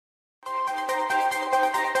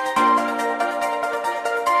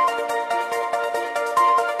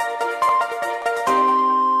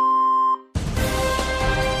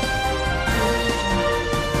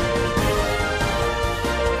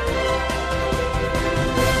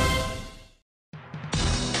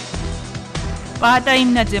პაატა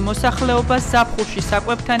იმნაძე მოსახლეობას ზაფხულში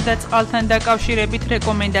საკვებთან და წყალთან დაკავშირებით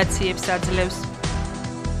რეკომენდაციებს აძლევს.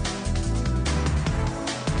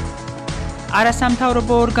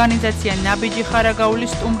 არასამთავრობო ორგანიზაცია ნაბიჯი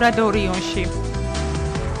ხარაგაულის სტუმრად ორიონში.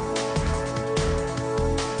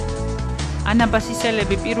 ანა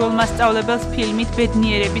ბასისელები პირველ მასწავლებელს ფილმით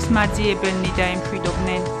ბედნიერების მაძიებელნი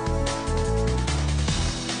დაემშვიდობდნენ.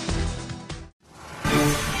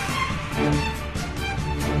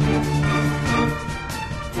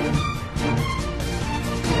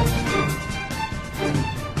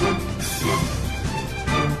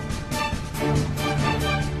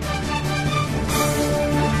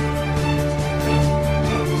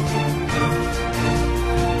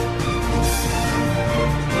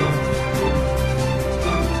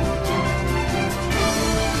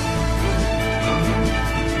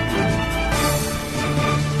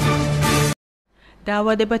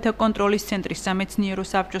 დაავადებათა კონტროლის ცენტრის სამეცნიერო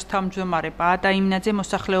საბჭოს თავმჯდომარე პაატა იმნაძე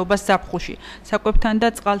მოსახლეობას ზაფხულში საკვებთან და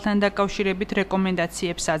წყალთან დაკავშირებით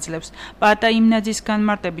რეკომენდაციებს აძლევს. პაატა იმნაძის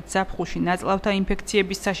განმარტებით ზაფხულში ნაწლავთა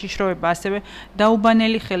ინფექციების საშიშროება, ასევე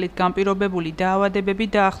დაუბანელი ხელით განპირობებული დაავადებები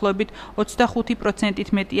დაახლოებით 25%-ით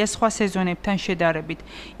მეტია სხვა სეზონებთან შედარებით.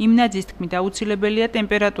 იმნაძის თქმით, აუცილებელია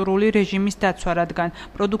ტემპერატურული რეჟიმის დაცვა, რადგან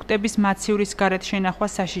პროდუქტების მაცივრის გარეთ შენახვა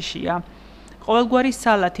საშიშია. ყოველგვარი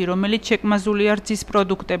სალათი, რომელიც შეკმაზულია რძის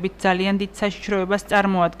პროდუქტებით, ძალიან დიდ საშიშროებას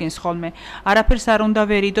წარმოადგენს ხოლმე. არაფერს არ უნდა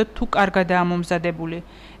ვერიდოთ თუ კარგადაა მომზადებული.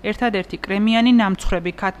 ერთადერთი კრემიანი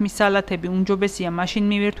ნამცხრები, ქათმის სალათები უმჯობესია მაშინ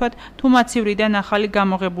მივირთვათ, თუ მაცივრიდან ახალი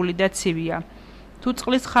გამოღებული და ცივია. თუ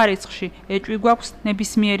წყლის ხარისხში ეჭვი გვაქვს,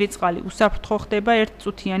 ნებისმიერი წყალი უსაფრთხო ხდება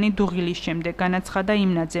ერთწუთიანი დუღილის შემდეგ, განაცხადა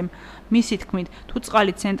იმნაძემ. მისი თქმით, თუ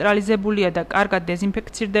წყალი ცენტრალიზებულია და კარგად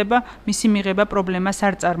დეზინფექცირდება, მისი მიღება პრობლემას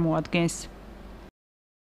არ წარმოადგენს.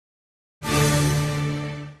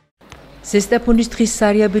 ზესტაფონის დღის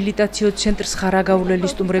სარეაბილიტაციო ცენტრს ხარაგაულელი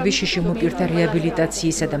სტუმრები შიშიმო პირთა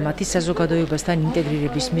რეაბილიტაციისა და მათი საზოგადოებასთან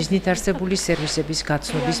ინტეგრირების მიზნით არსებული სერვისების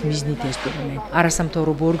გაცნობის მიზნით ესტუმრნენ.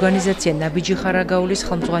 არასამთავრობო ორგანიზაცია ნაბიჯი ხარაგაულის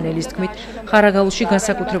ხელმძღვანელის თქმით, ხარაგაულში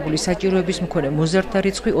განსაკუთრებული საჭიროების მქონე მოზარდთა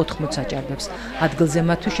რიცხვი 80 აჭარბებს. ადგილზე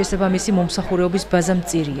მათთვის შესაბამისი მომსახურეობის ბაზა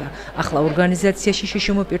მწირია. ახლა ორგანიზაციაში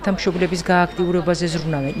შიშიმო პირთა მშობლების გააქტიურებაზე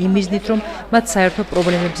ზრუნავენ იმ მიზნით, რომ მათ საერთო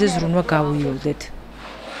პრობლემებზე ზრუნვა გავუიოლდეთ.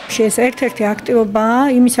 ეს ერთ-ერთი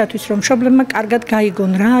აქტივობაა იმისათვის, რომ მშობლებმა კარგად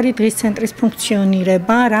გაიგონ, რა არის დღის ცენტრის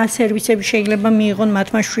ფუნქციონირება, რა სერვისები შეიძლება მიიღონ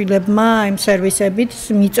მათმა შვილებმა იმ სერვისებით,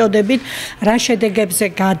 მიწოდებით, რა შედეგებზე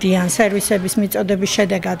გადიან სერვისების მიწოდების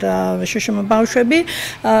შედეგად შიშიმო ბავშვები,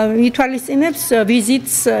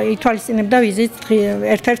 ითვალისწინებდა ვიზიტს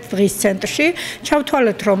ერთ-ერთ დღის ცენტრში.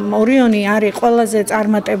 ჩავთვალეთ, რომ ორიონი არის ყველაზე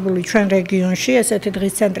წარმატებული ჩვენ რეგიონში, ესეთი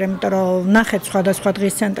დღის ცენტრი, იმიტომ რომ ნახეთ სხვადასხვა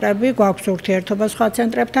დღის ცენტრები, გვაქვს ურთიერთობა სხვა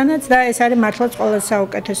ცენტრებთან. და ეს არის მართლაც ყველაზე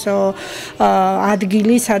საუკეთესო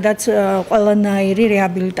ადგილი, სადაც ყველანაირი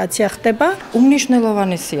რეაბილიტაცია ხდება.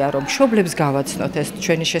 უმნიშვნელოვანესია, რომ მშობლებს გავაცნოთ ეს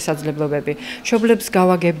ჩვენი შესაძლებლობები, მშობლებს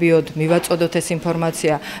გავაგებიოთ, მივაწოდოთ ეს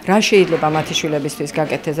ინფორმაცია, რა შეიძლება მათი შვილებისთვის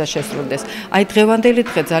გაკეთდეს და შესრულდეს. აი დღევანდელი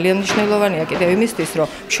დღე ძალიან მნიშვნელოვანია კიდევ იმისთვის, რომ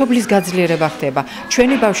მშობლის გაძლიერება ხდება.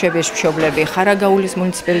 ჩვენი ბავშვების მშობლები, ხარაგაულის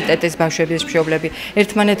მუნიციპალიტეტის ბავშვების მშობლები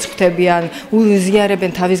ერთმანეთს ხვდებიან,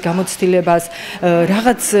 უზიარებენ თავის გამოცდილებას,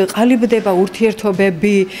 რაღაც ყალიბდება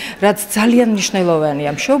ურთიერთობები, რაც ძალიან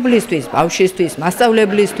მნიშვნელოვანია მშობლისთვის, ბავშვისთვის,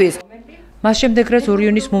 მასწავლებლისთვის. მას შემდეგ, რაც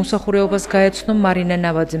ორიონის მომსახურეობას გაეცნო მარინა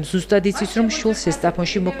ნავაძემ, ზუსტად იცის, რომ შვილს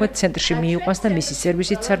ზესტაფონში მოქმედ ცენტრში მიიყვანს და მისი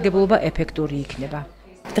სერვისით სარგებლობა ეფექტური იქნება.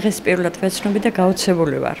 დღეს პირველად ვეცნობი და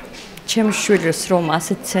გაოცებული ვარ. ჩემს შვილს რომ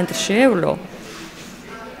ასეთ ცენტრში ევლო,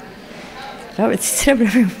 რა ვიცი,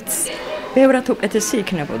 ცრემლები ბევრად უკეთესი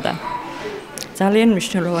იქნებოდა. ძალიან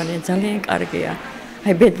მნიშვნელოვანია, ძალიან კარგია.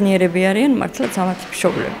 აი ბედნიერები არიან მართლაც ამათი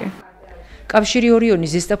მშობლები. კავშირი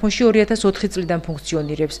ორიონის ზესტაფონში 2004 წლიდან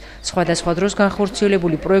ფუნქციონირებს. სხვადასხვა დროს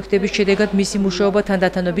განხორციელებული პროექტების შედეგად მისი მუშაობა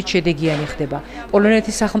თანდათანობით შედეგიანი ხდება.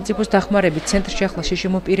 პოლონეთის სახელმწიფოს დახმარებით ცენტრში ახლა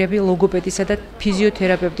შიშიმო პირები ლოგოპედისა და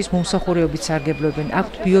ფიზიოთერაპევტის მომსახურეობით სარგებლობენ.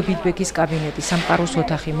 აქვთ ბიოფიდბექის კაბინეტი, სამყაროს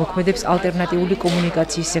ოთახი, მოქმედებს ალტერნატიული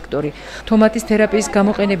კომუნიკაციის სექტორი. თომატის თერაპიის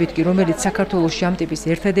გამოყენებით კი, რომელიც საქართველოში ამ ტიპის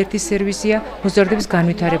ერთადერთი სერვისია, მოზარდებს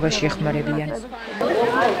განვითარებაში ეხმარებიან.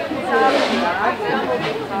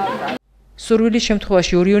 სურვილის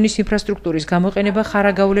შემთხვევაში ორიონის ინფრასტრუქტურის გამოყენება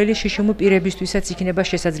ხარაგაულელი შიშიმო პირებისთვისაც იქნება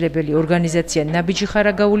შესაძლებელი. ორგანიზაცია ნაბიჯი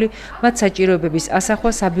ხარაგაული მათ საჭიროებების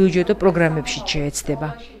ასახვა საბიუჯეტო პროგრამებში შეეცდება.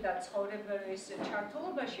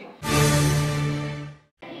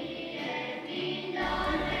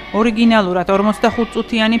 ორიგინალურად 45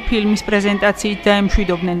 წუთიანი ფილმის პრეზენტაციით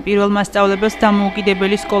დაემშვიდობდნენ პირველ მასწავლებელს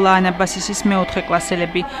დამოუკიდებელი სკოლა ანაბასისის მეოთხე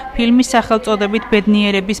კლასელები. ფილმის სახელწოდებით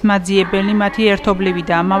ბედნიერების მაძიებელი მათი ერთობლივი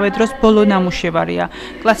და ამავე დროს ბოლო ნამუშევარია.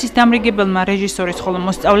 კლასის დამრიგებელმა რეჟისორის ხოლო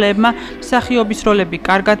მოსწავლეებმა მსახიობის როლები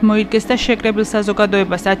კარგად მოიგეს და შეკრებილ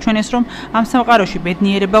საზოგადოებას აჩვენეს, რომ ამ სამყაროში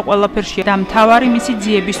ბედნიერება ყველაფერშია და მთავარი მისი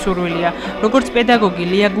ძიების სურვილია. როგორც პედაგოგი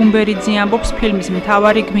ლია გუმბერიძე ამბობს, ფილმის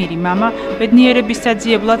მთავარი გმირი მამა ბედნიერების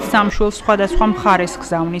საძიებლად სამშვილდს სხვადასხვა მხარეს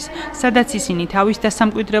გზავნის, სადაც ისინი თავის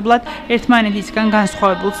დასამკვიდრებლად ერთმანეთისგან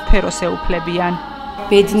განსხვავებულ სფეროს ეუფლებიან.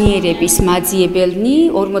 ბედნიერების მაძიებელნი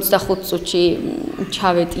 45 წუთში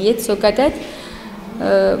ჩავეტიეთ ზოგადად.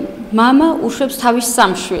 მამა უშვებს თავის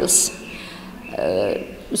სამშვილდს.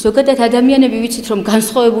 ზოგადად ადამიანები ვიცით, რომ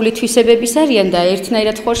განსხვავებული თვისებების არიან და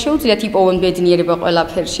ერთნაირად ხარ შეუძლიათ იპოვონ ბედნიერება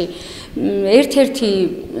ყველაფერში. ერთ-ერთი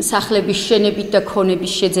სახლების შენებით და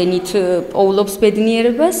ქონების შეძენით პოულობს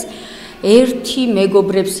ბედნიერებას, ერთი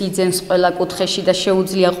მეგობრებს იძენს ყველა კუთხეში და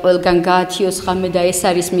შეუძლია ყველგან გაათიოს ხამე და ეს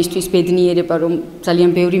არის მისთვის ბედნიერება, რომ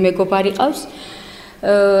ძალიან ბევრი მეგობარი ყავს.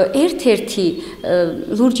 ერთ-ერთი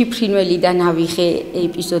ლურჯი ფრინველიდან ავიღე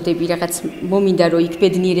ეპიზოდები, რაღაც მომინდა რომ იქ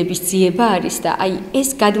ბედნიერების ძიება არის და აი ეს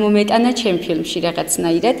გადმომეტანა ჩემ ფილმში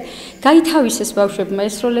რაღაცნაირად. გაითავისეს ბავშვებმა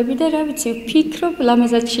ეს როლები და რა ვიცი, ვფიქრობ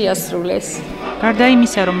ლამაზად შეასრულეს. გარდა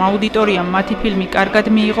იმისა, რომ აუდიტორიამ მათი ფილმი კარგად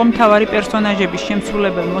მიიღო, მთავარი პერსონაჟების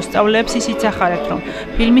შემსრულებელ მოსწავლეებს ისიც ახარებთ, რომ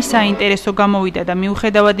ფილმი საინტერესო გამოვიდა და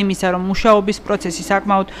მიუხედავად იმისა, რომ მუშაობის პროცესი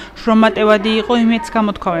საკმაოდ შრომატევადი იყო, იმედს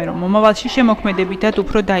გამოთქვამენ, რომ მომავალში შემოქმედებითად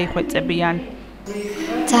უფრო დაიხვეწებიან.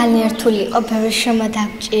 ძალიან რთული იყო, ბევრი შრომა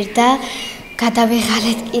დაგჭირდა,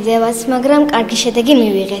 გადავიღალეთ კიდევაც, მაგრამ კარგი შედეგი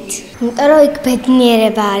მივიღეთ. იმიტომ რომ იქ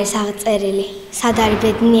ბედნიერება არის აღწერილი. სად არის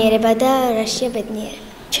ბედნიერება და რაშია ბედნიერება?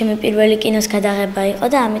 ჩემი პირველი კინოს გადაღება იყო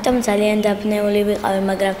და ამიტომ ძალიან დაბნეული ვიყავი,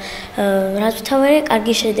 მაგრამ რაც ვთავარი,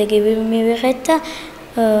 კარგი შედეგი მივიღეთ და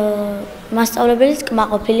მასწავლებელიც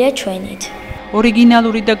კმაყოფილია ჩვენით.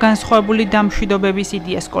 ორიგინალური და განსხვავებული დამშვიდობების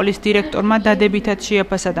იდეა სკოლის დირექტორმა დადებითად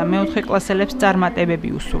შეაფასა და მეოთხე კლასელებს წარმატებები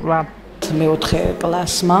უსურვა. მეოთხე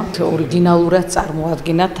კლასმა ორიგინალურად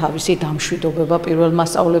წარმოადგინა თავისი დამშვიდობება პირველ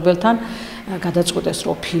მასწავლებელთან, გადაწყვიტეს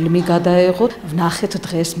რომ ფილმი გადაეღოთ, ვნახეთ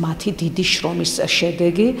დღეს მათი დიდი შრომის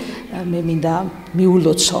შედეგი, მე მინდა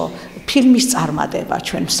მიულოცო ფილმის წარმატება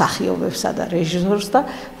ჩვენ მსახიობებსა და რეჟისორს და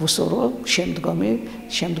ვუსურვო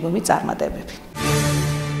შემდგომი წარმატებები.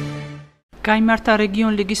 გაიმართა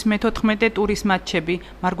რეგიონ ლიგის მე-14 ტურის მატჩები.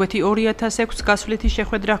 მარგვეთი 2006 გასვლითი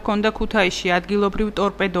შეხვედრა ჰქონდა ქუთაისში ადგილობრივ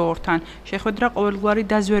ტორპედო ორთან. შეხვედრა ყოველგვარი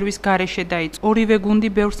დაზვერვის გარეშე დაიწყო. ორივე გუნდი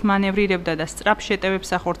ბევრს მანევრირებდა და სწრაფ შეტევებს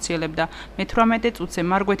ახორციელებდა. მე-18 წუთზე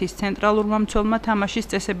მარგვეთის ცენტრალურმა მცველმა თამაშის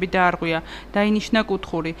წესები დაარღვია. დაინიშნა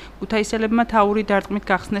კუთხური. ქუთაისელებმა თაური დარტყმით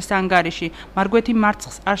გახსნეს ანგარიში. მარგვეთი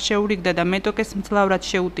მარცხს არ შეურიგდა და მეტოკეს მძლავრად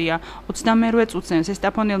შეუტია. 22 წუთზე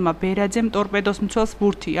ზესტაფონელმა ბერაძემ ტორპედოს მცველს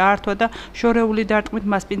ბურთი აართვა და შორეული დარტყმით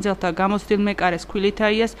მასპინძელთა გამოცდილ მეკარეს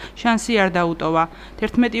ქვილითაიას შანსი არ დაუტოვა.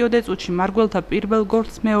 11 წუთში მარგველთა პირველ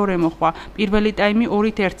გოლს მეორე მოხვა. პირველი ტაიმი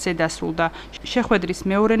 2-1-ზე დასრულდა. შეხვედრის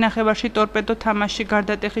მეორე ნახევარში ტორპედო თამაშში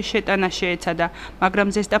გარდატეხის შეტანა შეეცადა, მაგრამ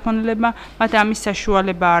ზესტაფონელებმა მათ ამის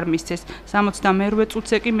საშუალება არ მისცეს. 62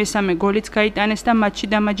 წუთზე კი მესამე გოლიც გაიტანეს და მატჩი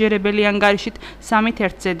დამაჯერებელი ანგარიშით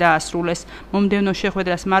 3-1-ზე დაასრულეს. მომდევნო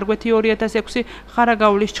შეხვედრას მარგვეთი 2006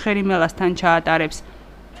 ხარაგაულის ჩხერიმელასთან ჩაატარებს.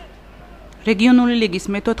 რეგიონული ლიგის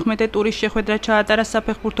მე-14 ტურის შეხვედრა ჩაატარა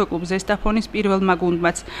საფეხბურთო კლუბ ზესტაფონის პირველმა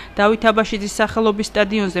გუნდმაც. დავით აბაშიძის სახელობის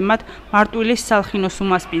სტადიონზე მათ მარტვილის სალხინოს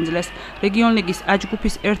უმასპინძლეს. რეგიონ ლიგის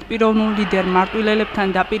აჯგუფის ერთპიროვნულ ლიდერ მარტვილელებთან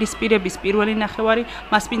დაპირისპირების პირველი ნახევარი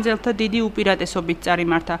მასპინძელთა დიდი უპირატესობით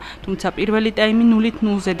წარიმართა, თუმცა პირველი ტაიმი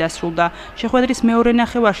 0-0-ზე დასრულდა. შეხვედრის მეორე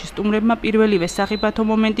ნახევარში სტუმრებმა პირველივე სახიფათო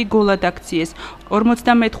მომენტი გოლად აქციეს.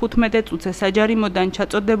 55 წუთზე საჯარიმოდან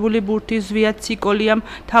ჩაწოდებული ბურთი ზვია ციკოლიამ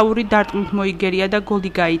თავური დარტყმით მოიგერია და გოლი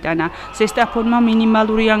გაიტანა. ზესტაფონმა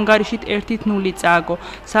მინიმალური ანგარიშით 1-0 წააგო.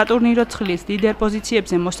 სატურნირო ცხრილის ლიდერ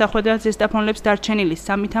პოზიციებზე მოსახვედრად ზესტაფონლებს დარჩენილი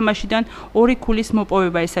 3 თამაშიდან 2 ქულის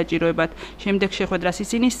მოპოვება ესაჭიროებათ. შემდეგ შეხვედრას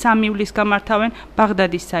ისინი 3-0 გამართავენ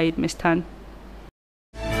ბაღდადის საიდმესთან.